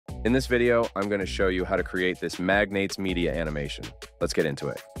In this video, I'm going to show you how to create this MagnatesMedia animation. Let's get into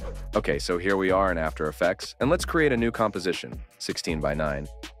it. Okay, so here we are in After Effects, and let's create a new composition, 16 by 9.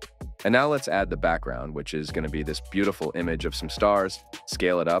 And now let's add the background, which is going to be this beautiful image of some stars,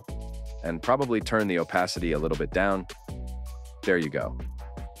 scale it up, and probably turn the opacity a little bit down. There you go.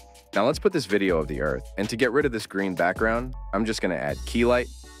 Now let's put this video of the Earth, and to get rid of this green background, I'm just going to add key light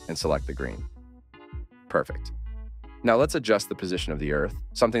and select the green. Perfect. Now let's adjust the position of the Earth,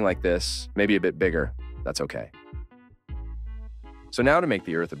 something like this, maybe a bit bigger, that's okay. So now to make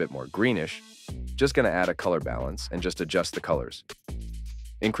the Earth a bit more greenish, just going to add a color balance and just adjust the colors.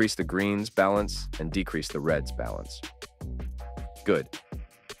 Increase the greens balance and decrease the reds balance. Good.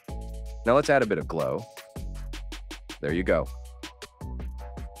 Now let's add a bit of glow. There you go.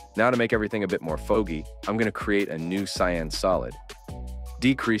 Now to make everything a bit more foggy, I'm going to create a new cyan solid.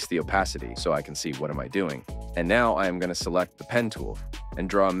 Decrease the opacity so I can see what am I doing. And now I am going to select the pen tool and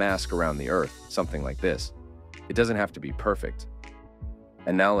draw a mask around the Earth, something like this. It doesn't have to be perfect.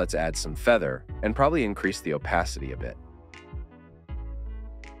 And now let's add some feather and probably increase the opacity a bit.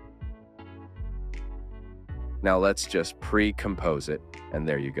 Now let's just pre-compose it, and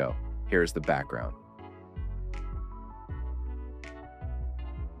there you go. Here's the background.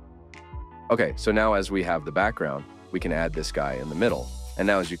 Okay, so now as we have the background, we can add this guy in the middle. And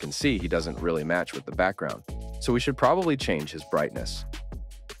now as you can see, he doesn't really match with the background. So we should probably change his brightness.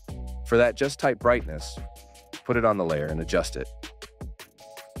 For that, just type brightness, put it on the layer and adjust it.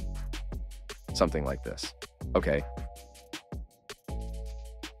 Something like this. Okay.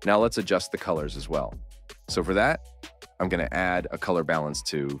 Now let's adjust the colors as well. So for that, I'm going to add a color balance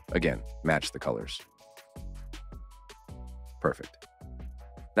to, again, match the colors. Perfect.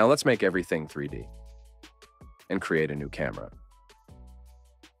 Now let's make everything 3D and create a new camera.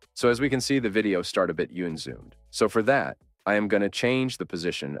 So as we can see, the video start a bit zoomed. So for that, I am going to change the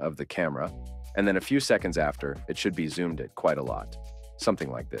position of the camera, and then a few seconds after, it should be zoomed in quite a lot.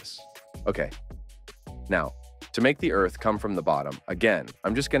 Something like this. Okay. Now, to make the Earth come from the bottom, again,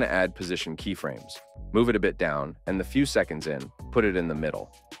 I'm just going to add position keyframes, move it a bit down, and the few seconds in, put it in the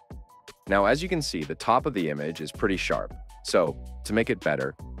middle. Now, as you can see, the top of the image is pretty sharp. So, to make it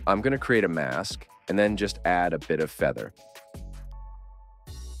better, I'm going to create a mask, and then just add a bit of feather.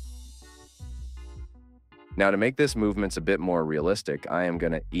 Now to make this movements a bit more realistic, I am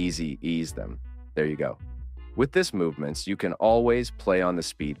going to ease them. There you go. With this movements, you can always play on the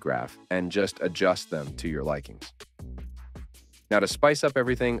speed graph and just adjust them to your likings. Now to spice up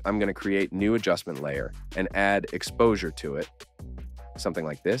everything, I'm going to create new adjustment layer and add exposure to it, something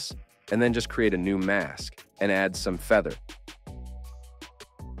like this, and then just create a new mask and add some feather.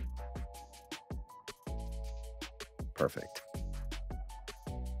 Perfect.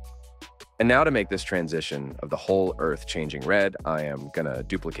 And now to make this transition of the whole Earth changing red, I am going to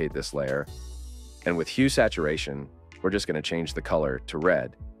duplicate this layer. And with hue saturation, we're just going to change the color to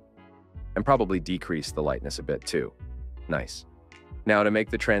red and probably decrease the lightness a bit too. Nice. Now to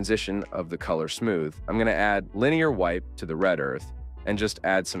make the transition of the color smooth, I'm going to add linear wipe to the red Earth and just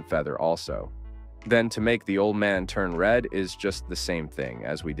add some feather also. Then to make the old man turn red is just the same thing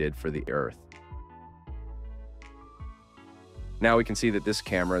as we did for the Earth. Now we can see that this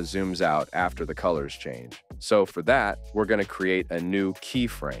camera zooms out after the colors change. So for that, we're going to create a new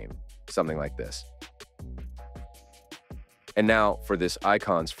keyframe, something like this. And now for this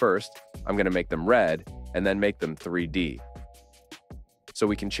icons first, I'm going to make them red and then make them 3D. So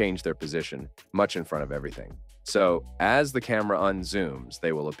we can change their position much in front of everything. So as the camera unzooms,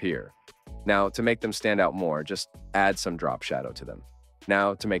 they will appear. Now to make them stand out more, just add some drop shadow to them.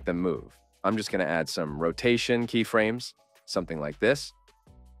 Now to make them move, I'm just going to add some rotation keyframes, something like this.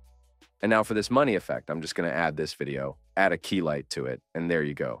 And now for this money effect, I'm just going to add this video, add a key light to it, and there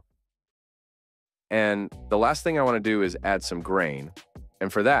you go. And the last thing I want to do is add some grain.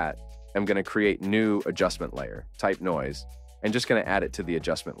 And for that, I'm going to create new adjustment layer, type noise, and just going to add it to the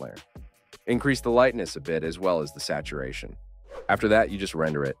adjustment layer. Increase the lightness a bit as well as the saturation. After that, you just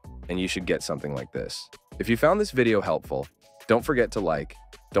render it, and you should get something like this. If you found this video helpful, don't forget to like,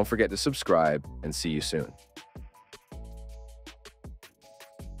 don't forget to subscribe, and see you soon.